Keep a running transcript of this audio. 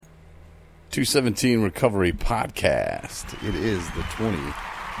217 Recovery Podcast. It is the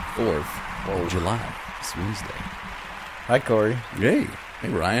 24th of July. It's Wednesday. Hi, Corey. Hey. Hey,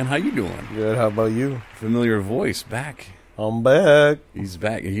 Ryan. How you doing? Good. How about you? Familiar voice back. I'm back. He's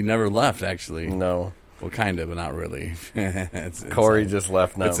back. He never left, actually. No. Well, kind of, but not really. Corey just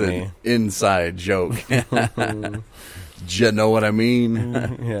left, not it's me. An inside joke. Do you know what I mean?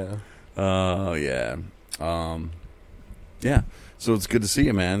 Yeah. Oh, yeah. Yeah. So it's good to see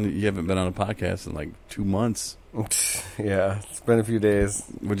you, man. You haven't been on a podcast in like 2 months. Yeah. It's been a few days.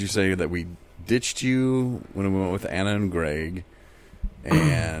 Would you say that we ditched you when we went with Anna and Greg,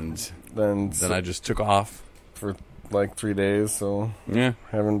 and then I just took off for like 3 days, so yeah,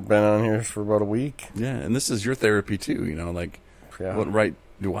 haven't been on here for about a week. Yeah, and this is your therapy too, you know, like what right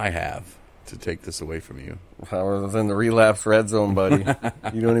do I have to take this away from you? I was in the relapse red zone, buddy.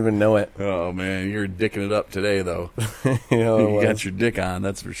 You don't even know it. Oh man, you're dicking it up today though. You got your dick on,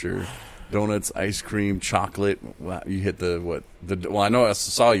 that's for sure. Donuts, ice cream, chocolate. Wow, you hit well, I know I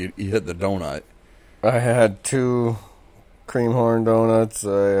saw you hit the donut. I had 2 cream horn donuts.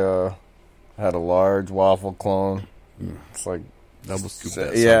 I had a large waffle clone. It's like double scoop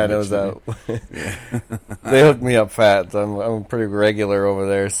that. Yeah, that was that. Yeah. They hooked me up fat. So I'm pretty regular over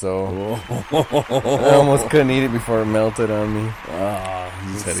there, so I almost couldn't eat it before it melted on me.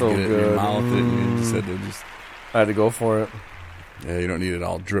 You just had to so get it good. in your mouth, and you just had to I had to go for it. Yeah, you don't need it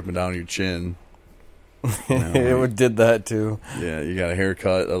all dripping down your chin. It did that too. Yeah, you got a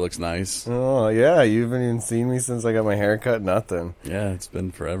haircut that looks nice. Oh yeah, you haven't even seen me since I got my haircut. Nothing. Yeah, it's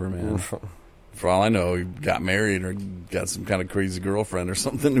been forever, man. For all I know, you got married or got some kind of crazy girlfriend or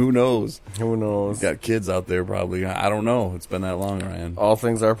something. Who knows? Who knows? Got kids out there probably. I don't know. It's been that long, Ryan. All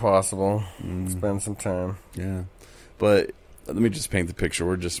things are possible. It's been some time. Yeah, but let me just paint the picture.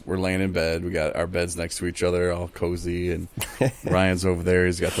 We're laying in bed. We got our beds next to each other, all cozy, and Ryan's over there.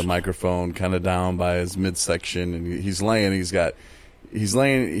 He's got the microphone kind of down by his midsection, and he's laying. He's got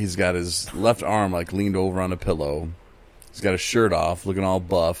his left arm like leaned over on a pillow. He's got his shirt off, looking all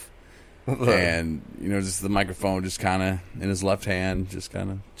buff. And, you know, just the microphone just kind of in his left hand, just kind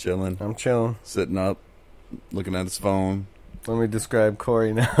of chilling. I'm chilling. Sitting up, looking at his phone. Let me describe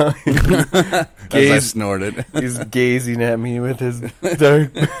Corey now. As I snorted. He's gazing at me with his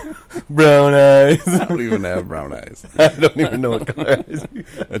dark brown eyes. I don't even have brown eyes. I don't even know what color eyes.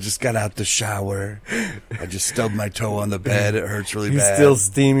 I just got out the shower. I just stubbed my toe on the bed. It hurts really He's bad. still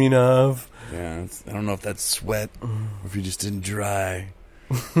steaming off. Yeah, I don't know if that's sweat or if you just didn't dry.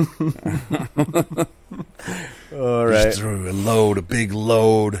 All right. Just threw a big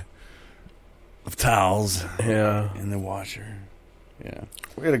load of towels in the washer. Yeah.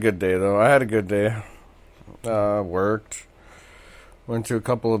 We had a good day, though. I had a good day. Worked. Went to a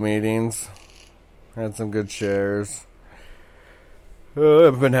couple of meetings. Had some good shares.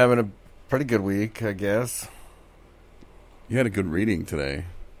 I've been having a pretty good week, I guess. You had a good reading today.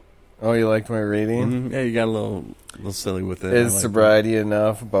 Oh, you liked my reading? Mm-hmm. Yeah, you got a little silly with it. Is sobriety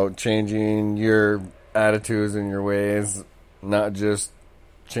enough about changing your attitudes and your ways, not just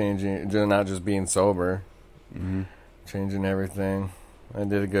being sober, changing everything. I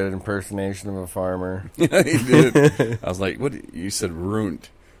did a good impersonation of a farmer. Yeah, you did. I was like, "What?" You said "runt"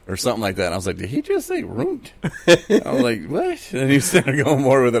 or something like that. And I was like, "Did he just say runt?" I was like, "What?" And he started going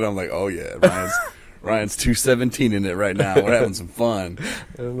more with it. I'm like, "Oh yeah, Ryan's 217 in it right now. We're having some fun.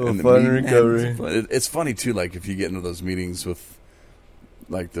 A little fun recovery." It's funny too. Like if you get into those meetings with,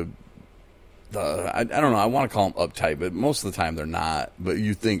 like I don't know. I want to call them uptight, but most of the time they're not. But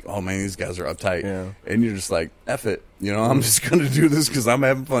you think, oh man, these guys are uptight, and you're just like, F it. You know, I'm just going to do this because I'm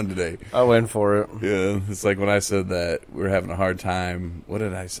having fun today. I went for it. Yeah, it's like when I said that we were having a hard time. What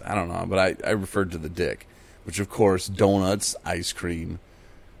did I say? I don't know, but I referred to the dick, which of course donuts, ice cream,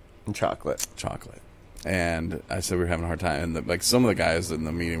 and chocolate. And I said we were having a hard time, and like some of the guys in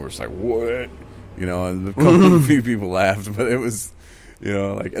the meeting were just like, "What?" You know, and a few people laughed, but it was, you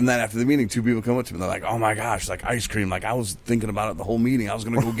know, like. And then after the meeting, 2 people come up to me, and they're like, "Oh my gosh, like ice cream! Like I was thinking about it the whole meeting. I was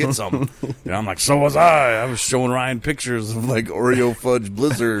gonna go get some." And I'm like, "So was I. I was showing Ryan pictures of like Oreo fudge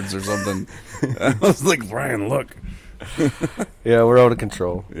blizzards or something." I was like, "Ryan, look." Yeah, we're out of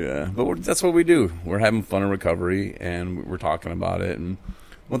control. Yeah, but that's what we do. We're having fun in recovery, and we're talking about it. And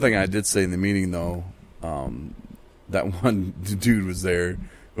one thing I did say in the meeting, though. That one dude was there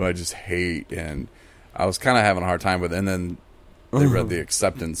who I just hate, and I was kind of having a hard time with it. And then they read the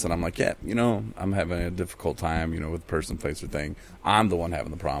acceptance, and I'm like, yeah, you know, I'm having a difficult time, you know, with person, place, or thing. I'm the one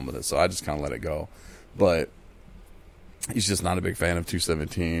having the problem with it, so I just kind of let it go. But he's just not a big fan of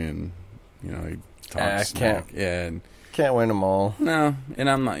 217, and, you know, he talks smack. And can't win them all. No, and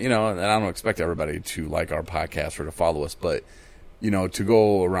I'm not, you know, and I don't expect everybody to like our podcast or to follow us, but to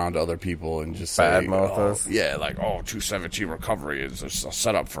go around to other people and just say, Badmouth us. Yeah, like, 217 recovery is a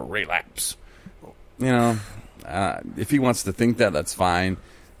setup for relapse. If he wants to think that, that's fine.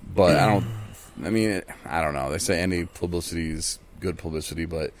 But I don't know. They say any publicity is good publicity,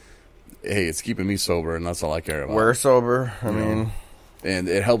 but hey, it's keeping me sober, and that's all I care about. We're sober. I mean, and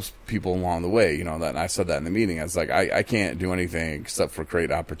it helps people along the way. That I said that in the meeting. I was like, I can't do anything except for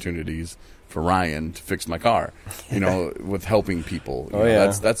create opportunities for Ryan to fix my car. With helping people.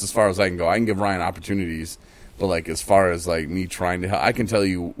 That's as far as I can go. I can give Ryan opportunities, but like as far as like me trying to help, I can tell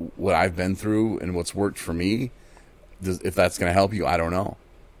you what I've been through and what's worked for me. If that's going to help you, I don't know.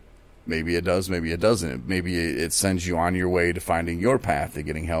 Maybe it does, maybe it doesn't. Maybe it sends you on your way to finding your path to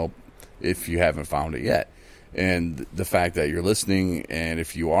getting help if you haven't found it yet. And the fact that you're listening, and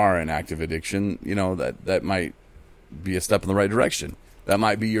if you are in active addiction, that might be a step in the right direction. That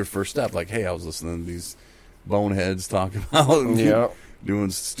might be your first step. Like, hey, I was listening to these boneheads talking about doing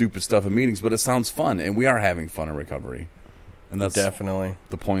stupid stuff in meetings, but it sounds fun, and we are having fun in recovery. And that's definitely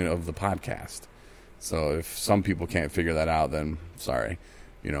the point of the podcast. So if some people can't figure that out, then sorry.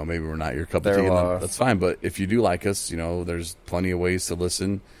 Maybe we're not your cup of tea. That's fine. But if you do like us, there's plenty of ways to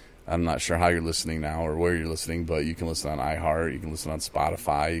listen. I'm not sure how you're listening now or where you're listening, but you can listen on iHeart. You can listen on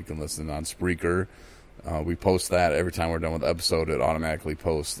Spotify. You can listen on Spreaker. We post that every time we're done with the episode. It automatically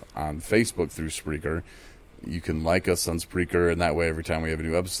posts on Facebook through Spreaker. You can like us on Spreaker, and that way every time we have a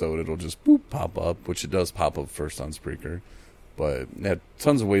new episode, it'll just pop up, which it does pop up first on Spreaker. But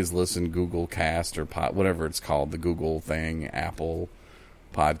tons of ways to listen. Google Cast or whatever it's called, the Google thing, Apple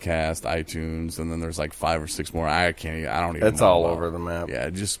Podcast, iTunes, and then there's like 5 or 6 more. I don't even know. It's all over the map. Yeah,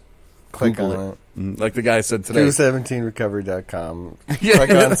 just click Google on it. Like the guy said today. 217recovery.com. Click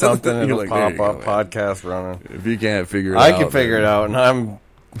on something and it'll pop up, podcast running. If you can't figure it out. I can figure it out, and I'm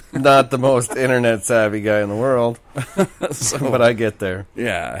not the most internet savvy guy in the world. But I get there.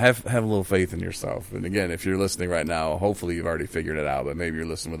 Yeah, have a little faith in yourself. And again, if you're listening right now, hopefully you've already figured it out, but maybe you're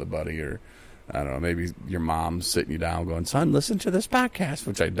listening with a buddy, or I don't know, maybe your mom's sitting you down going, son, listen to this podcast,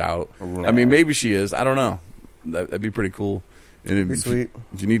 which I doubt. No. I mean, maybe she is. I don't know. That'd be pretty cool. And it'd be sweet.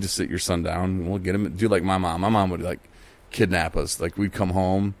 If you need to sit your son down, we'll get him. Do like my mom. My mom would like kidnap us. Like we'd come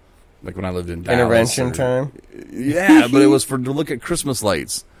home, like when I lived in Dallas. Intervention time? Yeah, but it was to look at Christmas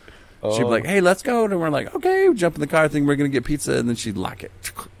lights. Oh. She'd be like, hey, let's go. And we're like, okay, we jump in the car, think we're going to get pizza. And then she'd lock it.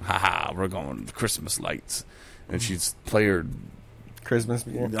 Ha, we're going to Christmas lights. And she'd play her Christmas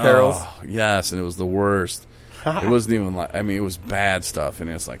carols. Yes, and it was the worst. It wasn't even like, it was bad stuff.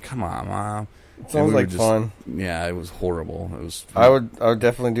 And it's like, come on, Mom. It sounds like fun. Yeah, it was horrible. It was. I would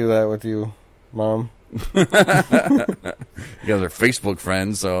definitely do that with you, Mom. You guys are Facebook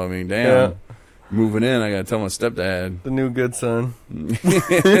friends, so damn. Yeah. Moving in, I gotta tell my stepdad. The new good son.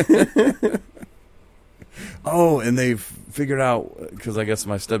 Oh, and they've figured out, because I guess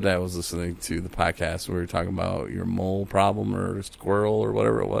my stepdad was listening to the podcast where we were talking about your mole problem or squirrel or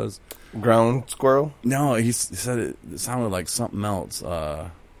whatever it was. Ground squirrel? No, he said it sounded like something else.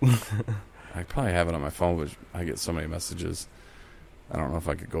 I probably have it on my phone, but I get so many messages. I don't know if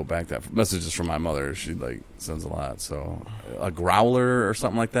I could go back that. Messages from my mother. She sends a lot. So a growler or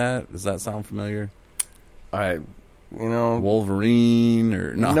something like that. Does that sound familiar? Wolverine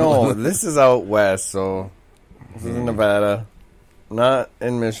or no? No, this is out west. So this is in Nevada, not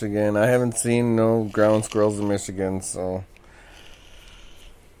in Michigan. I haven't seen no ground squirrels in Michigan, so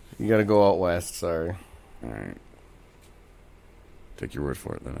you got to go out west. Sorry. All right. Take your word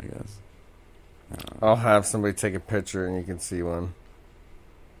for it, then, I guess. I'll have somebody take a picture and you can see one.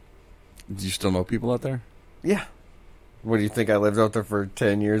 Do you still know people out there? Yeah. What, do you think I lived out there for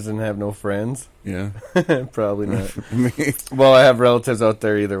 10 years and have no friends? Yeah. Probably not. Well, I have relatives out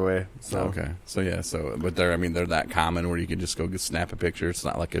there either way. So. Okay. So, yeah. But they're that common where you can just go snap a picture. It's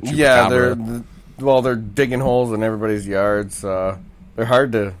not like a chupacabra. Yeah, they're digging holes in everybody's yards. They're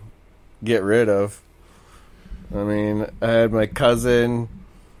hard to get rid of. I had my cousin.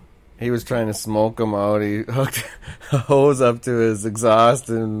 He was trying to smoke them out. He hooked a hose up to his exhaust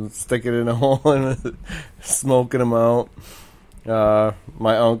and stick it in a hole and smoking them out.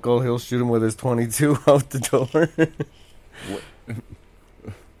 My uncle, he'll shoot him with his 22 out the door.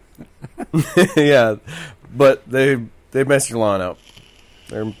 Yeah, but they mess your lawn up.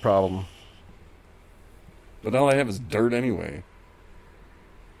 They're a problem. But all I have is dirt anyway.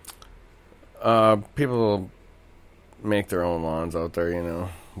 People make their own lawns out there,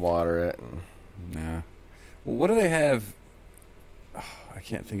 water it. Yeah. Well, what do they have? Oh, I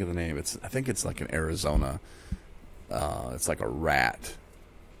can't think of the name. I think it's like in Arizona. It's like a rat.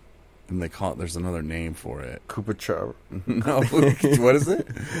 And they call it. There's another name for it. Chupacabra. No, what is it?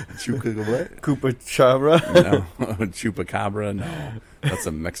 Chupa what? Chupacabra. No, chupacabra. No, that's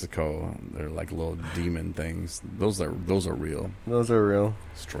in Mexico. They're like little demon things. Those are real. Those are real.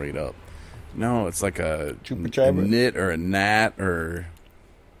 Straight up. No, it's like a Chupacabra? nit or a gnat or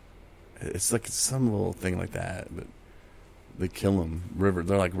it's like some little thing like that. But they kill them.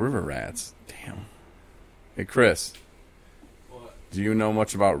 They're like river rats. Damn. Hey, Chris. Do you know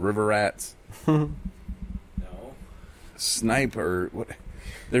much about river rats? No. Snipe or what?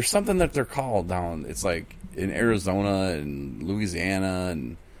 There's something that they're called down. It's like in Arizona and Louisiana,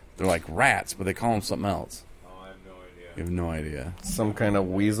 and they're like rats, but they call them something else. Oh, I have no idea. You have no idea. Some kind of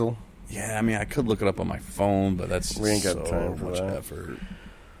weasel. Yeah, I mean, I could look it up on my phone, but that's just We ain't got so time for much that. effort.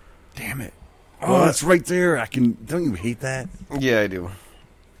 Damn it! Oh, it's right there. I can. Don't you hate that? Yeah, I do.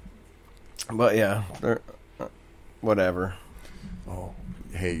 But yeah, whatever. Oh,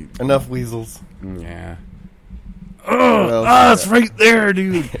 hey, Enough weasels. yeah. Oh, It's right there,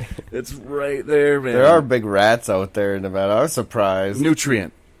 dude. It's right there, man. there are big rats out there in Nevada. I was surprised.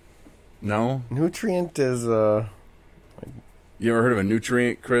 Nutrient. No, Nutrient is you ever heard of a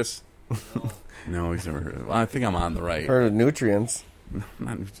nutrient, Chris? No, he's never heard of it. Well, I think I'm on the right. heard of nutrients.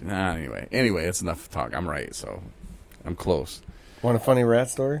 Anyway, it's enough talk. I'm right, so I'm close. Want a funny rat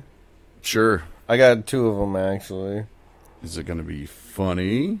story? Sure. I got 2 of them actually. Is it going to be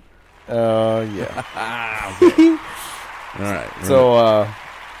funny? Yeah. Okay. All right. So,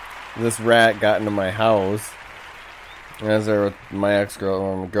 this rat got into my house. I was there with my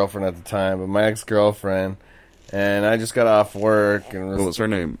girlfriend at the time, but my ex-girlfriend, and I just got off work and What was her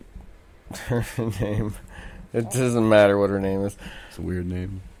name? her name. It doesn't matter what her name is. It's a weird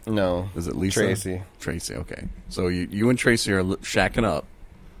name. No. Is it Lisa? Tracy. Tracy, okay. So you and Tracy are shacking up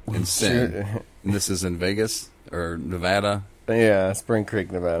in sin. And this is in Vegas or Nevada? Yeah, Spring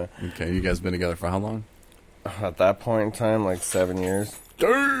Creek, Nevada. Okay, you guys been together for how long? At that point in time, like 7 years.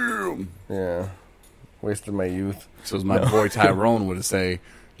 Damn! Yeah. Wasted my youth. So as my boy Tyrone would say,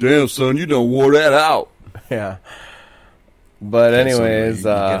 damn, son, you done wore that out. Yeah. But anyways,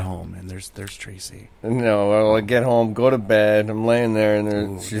 so you get home and there's Tracy. well, I get home, go to bed. I'm laying there,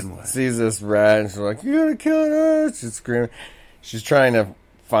 and Ooh, she then what? sees this rat, and she's like, "You gotta kill it!" She's screaming. She's trying to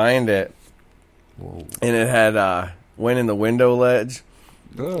find it, Whoa. and it had went in the window ledge,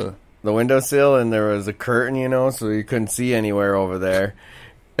 Ugh. the windowsill, and there was a curtain, so you couldn't see anywhere over there.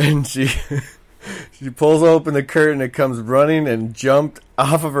 And she pulls open the curtain, it comes running and jumped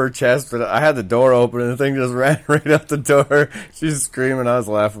off of her chest, but I had the door open and the thing just ran right out the door. She's screaming, I was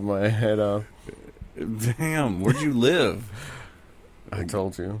laughing my head off. Damn, where'd you live? I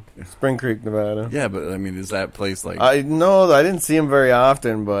told you. Spring Creek, Nevada. Yeah, but I mean, is that place like... I know, I didn't see them very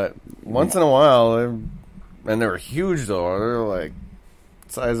often, but once in a while, and they were huge though. They were like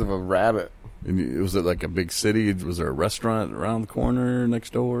the size of a rabbit. Was it like a big city? Was there a restaurant around the corner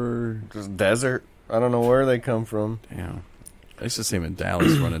next door? Just desert. I don't know where they come from. Damn. I used to see them in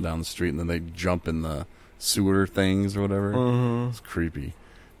Dallas running down the street, and then they jump in the sewer things or whatever. Mm-hmm. It's creepy.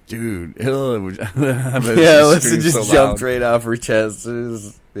 Dude. Yeah, Listen, just jumped right off her chest. It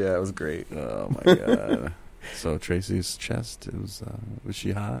was great. Oh, my God. So Tracy's chest, was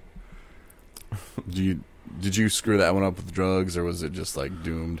she hot? Did you screw that one up with drugs, or was it just like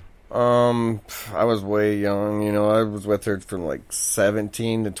doomed? I was way young, I was with her from like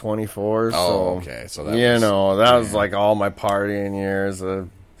 17 to 24. Oh, okay. So that that was like all my partying years.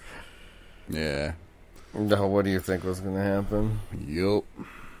 Yeah. What do you think was going to happen? Yup.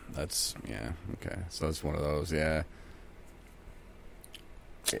 Okay. So it's one of those, yeah.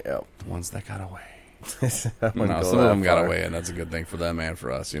 Yep. The ones that got away. Some Some of them got away, and that's a good thing for them and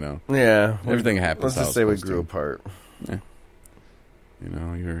for us, Yeah. Everything happens. Let's just say we grew apart. Yeah.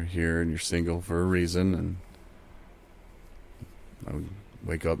 You're here and you're single for a reason, and I would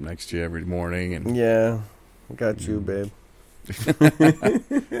wake up next to you every morning. And yeah, I got you, babe.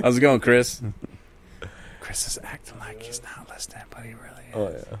 How's it going, Chris? Chris is acting like he's not listening, but he really is. Oh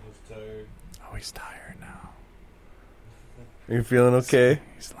yeah. I was tired. Oh, he's tired now. Are you feeling okay?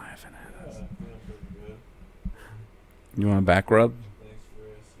 He's laughing at us. Feeling pretty good. You want a back rub? Thanks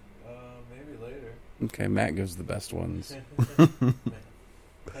for asking. Maybe later. Okay, Matt gives the best ones.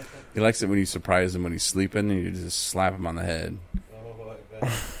 He likes it when you surprise him when he's sleeping and you just slap him on the head. Oh, like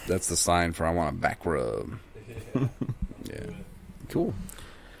that. That's the sign for I want a back rub. Yeah. Yeah. Cool.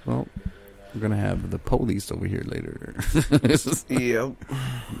 Well, we're going to have the police over here later. Yep.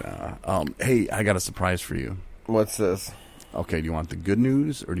 Hey, I got a surprise for you. What's this? Okay, do you want the good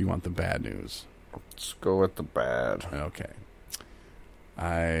news or do you want the bad news? Let's go with the bad. Okay.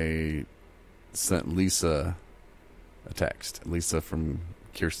 I sent Lisa a text. Lisa from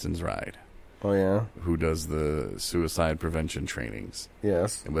Kirsten's ride, Oh yeah. who does the suicide prevention trainings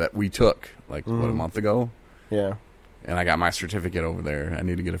Yes. that we took a Mhm. month ago, Yeah. and I got my certificate over there. I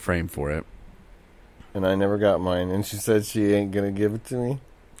need to get a frame for it. And I never got mine. And she said she ain't gonna give it to me.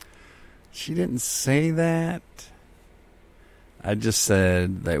 She didn't say that. I just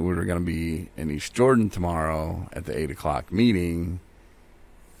said that we were going to be in East Jordan tomorrow at the 8 o'clock meeting,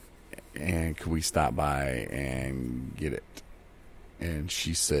 and could we stop by and get it? And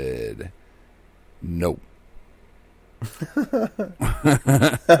she said, nope.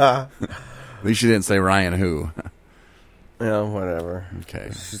 At least she didn't say Ryan who. Yeah, whatever. Okay.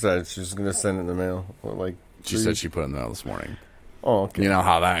 She said she was gonna send it in the mail. She said she put it in the mail this morning. Oh, okay. You know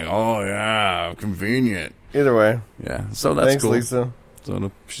how that, oh yeah, convenient. Either way. Yeah, so that's Thanks, cool. Lisa.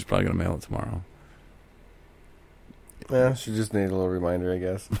 So she's probably going to mail it tomorrow. Yeah, she just needed a little reminder, I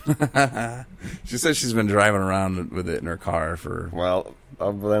guess. She said she's been driving around with it in her car for... Well,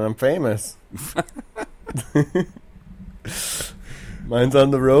 then I'm famous. Mine's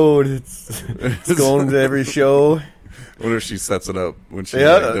on the road. It's going to every show. What if she sets it up when she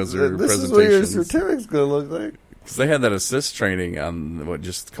Yeah, does her this is what your presentations? certificate's going to look like. Because they had that assist training on,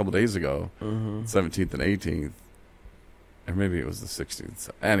 just a couple days ago, Mm-hmm. 17th and 18th. Or maybe it was the 16th.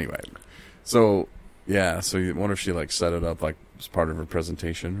 So, anyway, so, yeah, so you wonder if she, set it up, as part of her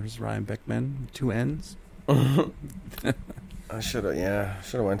presentation. Where's Ryan Beckman? 2 N's? I should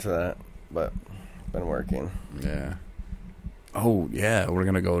have went to that, but been working. Yeah. Oh, yeah, we're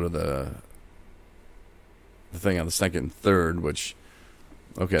going to go to the thing on the 2nd and 3rd, which,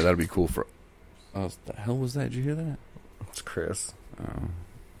 okay, that'll be cool for... Oh, what the hell was that? Did you hear that? It's Chris. Oh.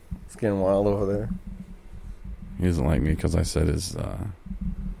 It's getting wild over there. He doesn't like me because I said his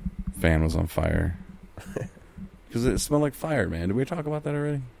fan was on fire. Because it smelled like fire, man. Did we talk about that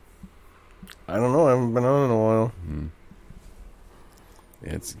already? I don't know. I haven't been on in a while. Hmm.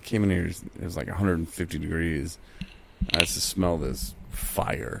 Yeah, it came in here. It was 150 degrees. I just smell this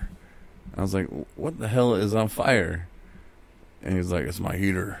fire. I was like, "What the hell is on fire?" And he's like, "It's my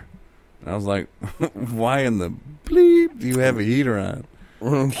heater." And I was like, "Why in the bleep do you have a heater on?"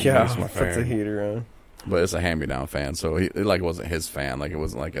 Yeah, That's my puts a fan. heater on. But it's a hand-me-down fan, so it wasn't his fan. It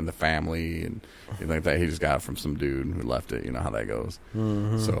wasn't in the family and anything like that. He just got it from some dude who left it. You know how that goes.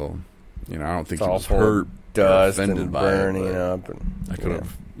 Mm-hmm. So, I don't think It's he all was full of hurt, dust or offended and by burning it. up. And, I could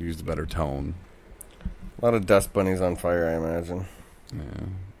have used a better tone. A lot of dust bunnies on fire, I imagine.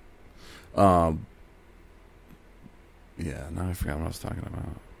 Yeah. Yeah. Now I forgot what I was talking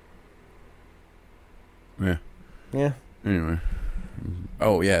about. Yeah. Yeah. Anyway.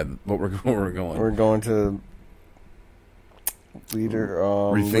 Oh yeah, what we're going. We're going to leaders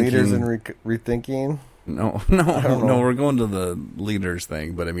Rethinking. in rethinking. No, don't know. no. We're going to the leaders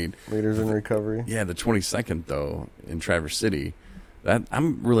thing, but I mean, Leaders in recovery. yeah, the 22nd though in Traverse City. That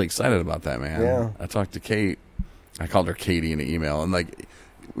I'm really excited about that, man. Yeah. I talked to Kate. I called her Katie in an email, and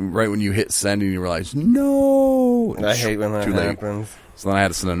right when you hit send and you realize no, I hate when that too late. happens. So then I had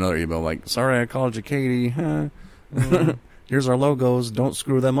to send another email sorry I called you Katie. Huh? Here's our logos. Don't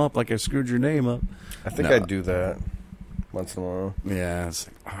screw them up like I screwed your name up. I think No. I do that once in a while. Yeah,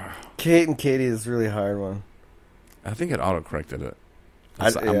 Kate and Katie is a really hard one. I think it auto-corrected it.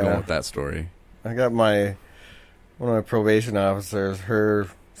 I'm I'm going with that story. I got one of my probation officers, her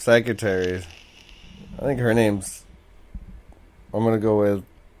secretary. I think her name's. I'm gonna go with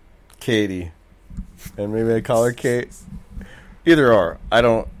Katie, and maybe I call her Kate. Either or, I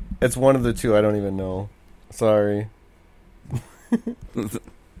don't. It's one of the two. I don't even know. Sorry,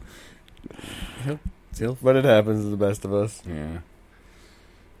 but it happens to the best of us. Yeah,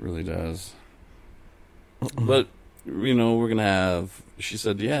 really does. But we're gonna have. She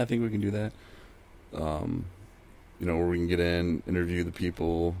said, "Yeah, I think we can do that." Where we can get in, interview the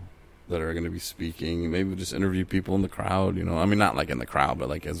people that are going to be speaking. Maybe we'll just interview people in the crowd. I mean, not in the crowd,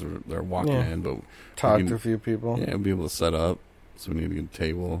 but as they're walking Yeah. in. But Talk to a few people. yeah, we'll be able to set up. So we need to get a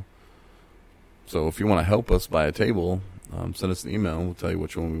table. So if you want to help us buy a table, send us an email. We'll tell you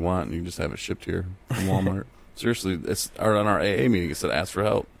which one we want, and you can just have it shipped here from Walmart. Seriously, it's on our AA meeting. It said ask for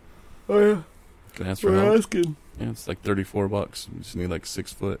help. Oh yeah, You can ask for we're help. asking. Yeah, it's $34. You just need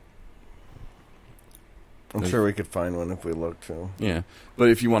 6 foot. I'm sure we could find one if we look too. Yeah, but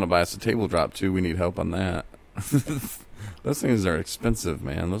if you want to buy us a table drop too, we need help on that. Those things are expensive,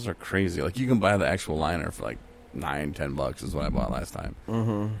 man. Those are crazy. You can buy the actual liner for $9-10 is what I bought last time.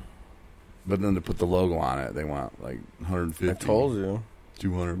 Mm-hmm. But then to put the logo on it, they want $150. I told you.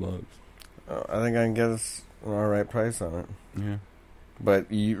 $200. I think I can get us an alright price on it. Yeah. But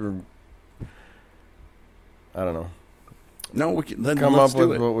I don't know. No, we can, then Come let's up do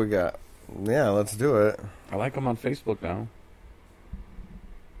with it. what we got. Yeah, let's do it. I like them on Facebook now.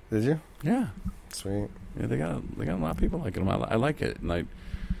 Did you? Yeah. Sweet. Yeah, they got a lot of people liking them. I like it, and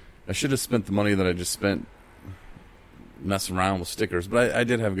I should have spent the money that I just spent messing around with stickers, but I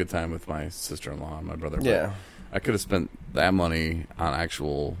did have a good time with my sister-in-law and my brother. But Yeah. I could have spent that money on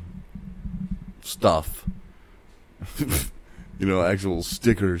actual stuff, actual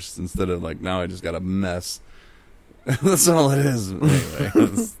stickers instead of now I just got a mess. That's all it is. Anyway,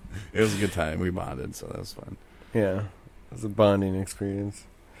 it was a good time. We bonded, so that was fun. Yeah. It was a bonding experience.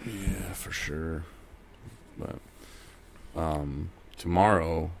 Yeah, for sure. But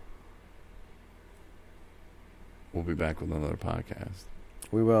tomorrow we'll be back with another podcast.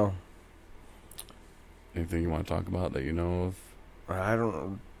 We will. Anything you want to talk about that you know of? I don't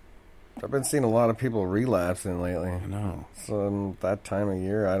know. I've been seeing a lot of people relapsing lately. I know. So that time of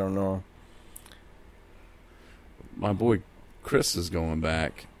year, I don't know. My boy Chris is going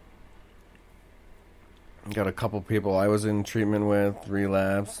back. Got a couple people I was in treatment with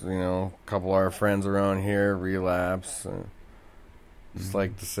relapse. A couple of our friends around here relapse. Just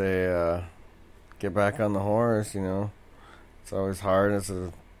like to say, get back on the horse. It's always hard.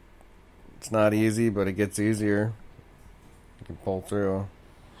 It's not easy, but it gets easier. You can pull through.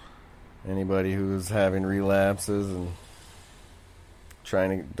 Anybody who's having relapses and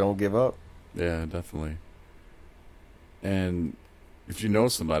don't give up. Yeah, definitely. And if you know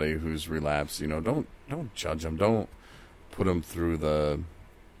somebody who's relapsed, don't judge them. Don't put them through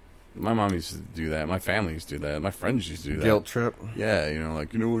my mom used to do that. My family used to do that. My friends used to do that. Guilt trip. Yeah,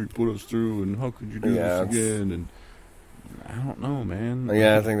 what you put us through, and how could you do this again? And I don't know, man.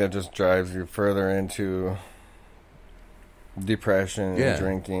 Yeah, I think that just drives you further into depression and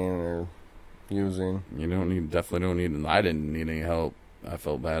drinking or using. You definitely don't need, and I didn't need any help. I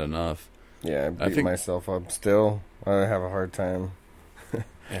felt bad enough. Yeah, I beat myself up still. I have a hard time.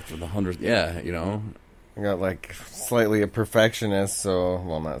 After the 100th, yeah, I got slightly a perfectionist,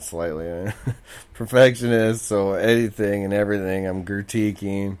 not slightly, perfectionist, so anything and everything I'm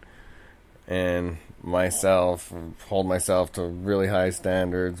critiquing and hold myself to really high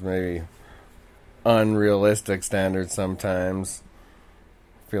standards, maybe unrealistic standards sometimes.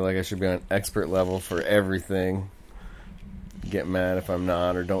 Feel like I should be on expert level for everything. Get mad if I'm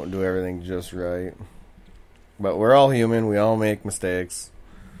not, or don't do everything just right. But we're all human. We all make mistakes.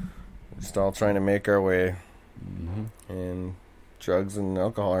 We're just all trying to make our way. Mm-hmm. And drugs and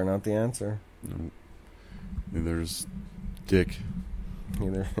alcohol are not the answer. No. There's dick.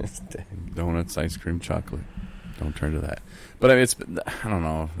 Neither is dick. Donuts, ice cream, chocolate. Don't turn to that. But I don't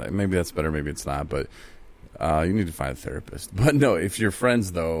know. Maybe that's better. Maybe it's not. But you need to find a therapist. But no, if your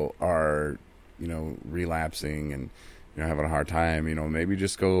friends though are, relapsing and having a hard time, maybe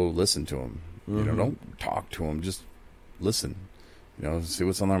just go listen to them. Mm-hmm. Don't talk to them. Just listen. See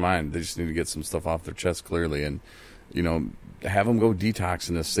what's on their mind. They just need to get some stuff off their chest clearly, and have them go detox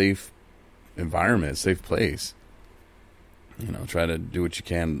in a safe environment, a safe place. Try to do what you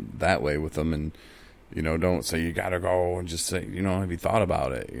can that way with them, and don't say you gotta go, and just say, have you thought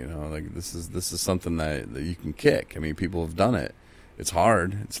about it? This is something that you can kick. I mean, people have done it. It's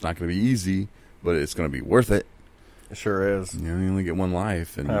hard. It's not going to be easy, but it's going to be worth it. It sure is. You only get one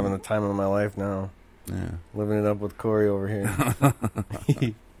life, and having the time of my life now. Yeah, living it up with Corey over here.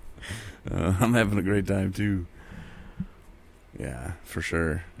 I'm having a great time too. Yeah, for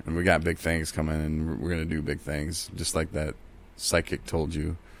sure. And we got big things coming, and we're gonna do big things, just like that psychic told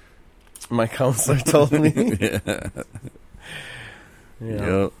you. My counselor told me. Yeah.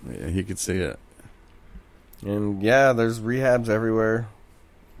 Yep. Yeah, he could see it. And there's rehabs everywhere.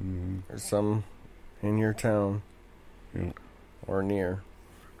 Mm-hmm. There's some in your town. Yeah. Or near.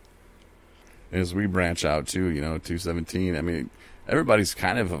 As we branch out too, 217. I mean, everybody's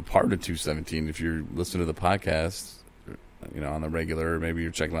kind of a part of 217. If you're listening to the podcast, on the regular, maybe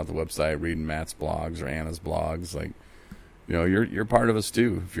you're checking out the website, reading Matt's blogs or Anna's blogs. You're part of us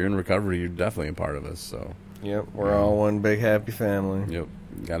too. If you're in recovery, you're definitely a part of us. So. Yep, we're all one big happy family. Yep,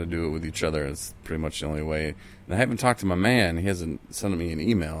 got to do it with each other. It's pretty much the only way. And I haven't talked to my man. He hasn't sent me an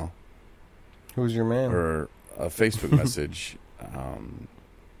email. Who's your man? Or a Facebook message.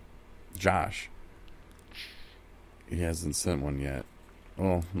 Josh. He hasn't sent one yet.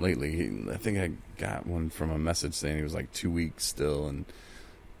 Well, lately. I think I got one from a message saying he was 2 weeks still, and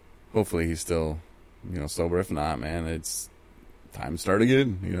hopefully he's still, sober. If not, man, it's time to start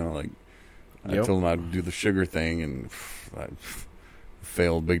again. I told him I'd do the sugar thing, and I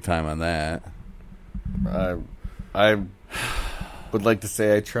failed big time on that. I would like to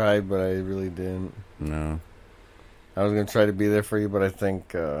say I tried, but I really didn't. No. I was going to try to be there for you, but I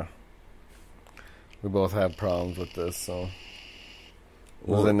think we both have problems with this, so it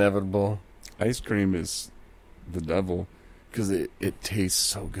was inevitable. Ice cream is the devil. because it tastes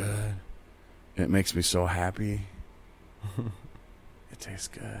so good. It makes me so happy. It tastes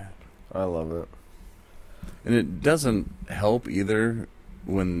good. I love it. And it doesn't help either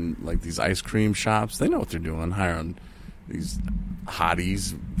when, like, these ice cream shops, they know what they're doing, hiring these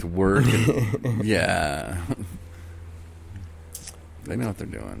hotties to work. And, yeah. They know what they're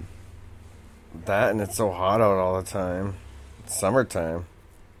doing. That, and it's so hot out all the time. It's summertime.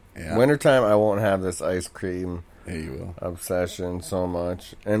 Yeah. Wintertime, I won't have this ice cream Yeah, you will. obsession so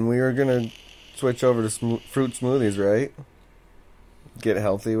much. And we were going to switch over to fruit smoothies, right? Get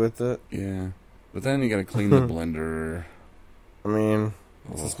healthy with it. Yeah. But then you got to clean the blender. I mean,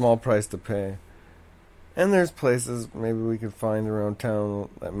 it's a small price to pay. And there's places maybe we could find around town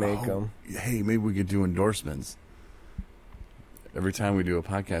that make them. Hey, maybe we could do endorsements. Every time we do a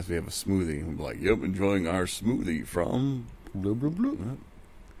podcast, we have a smoothie. We'll be like, yep, enjoying our smoothie from... Blue, blue, blue.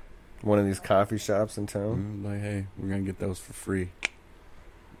 One of these coffee shops in town. Like, hey, we're going to get those for free.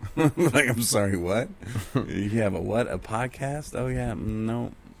 Like, I'm sorry, what? You have a what? A podcast? Oh, yeah.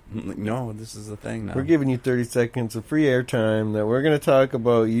 No. No, this is the thing now. We're giving you 30 seconds of free airtime that we're going to talk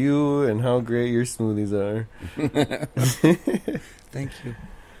about you and how great your smoothies are. Thank you.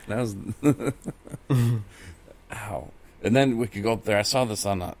 That was... Ow. And then we could go up there. I saw this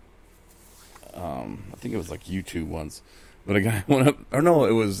on a... I think it was like YouTube once. But a guy went up... Or no,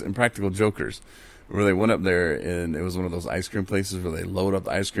 it was Impractical Jokers. Where they went up there and it was one of those ice cream places where they load up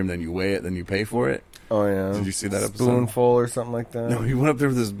the ice cream, then you weigh it, then you pay for it. Oh, yeah. Did you see that episode? Spoonful or something like that? No, he went up there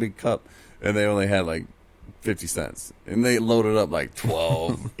with this big cup, and they only had like 50 cents. And they loaded up like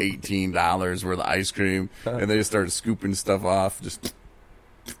 $12, $18 worth of ice cream, and they just started scooping stuff off. Just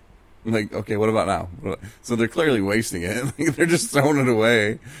like, okay, what about now? So they're clearly wasting it. They're just throwing it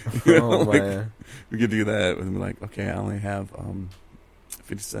away. You know, Oh, like, man. we could do that. And be like, okay, I only have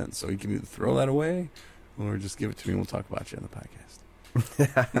 50 cents, so you can either throw that away or just give it to me and we'll talk about you on the podcast.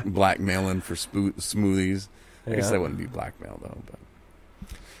 Blackmailing for smoothies. I guess Yeah. that wouldn't be blackmail, though, but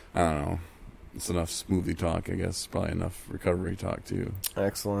I don't know. It's enough smoothie talk, I guess. Probably enough recovery talk, too.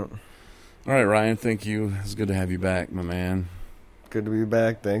 Excellent. All right, Ryan, thank you. It's good to have you back, my man. Good to be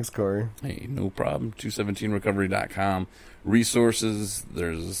back. Thanks, Corey. Hey, no problem. 217recovery.com. Resources.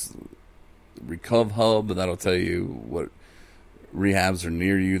 There's Recuv Hub, that'll tell you what rehabs are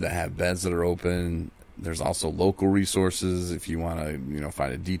near you that have beds that are open. There's also local resources if you want to,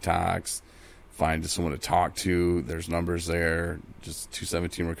 find a detox, find someone to talk to. There's numbers there. Just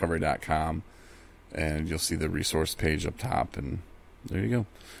 217recovery.com, and you'll see the resource page up top. And there you go.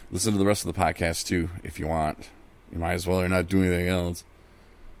 Listen to the rest of the podcast too if you want. You might as well. You're not doing anything else.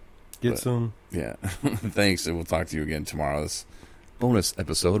 Get But- some. Yeah. Thanks, and we'll talk to you again tomorrow. This bonus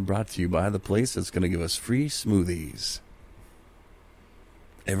episode brought to you by the place that's going to give us free smoothies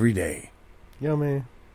every day. Yummy.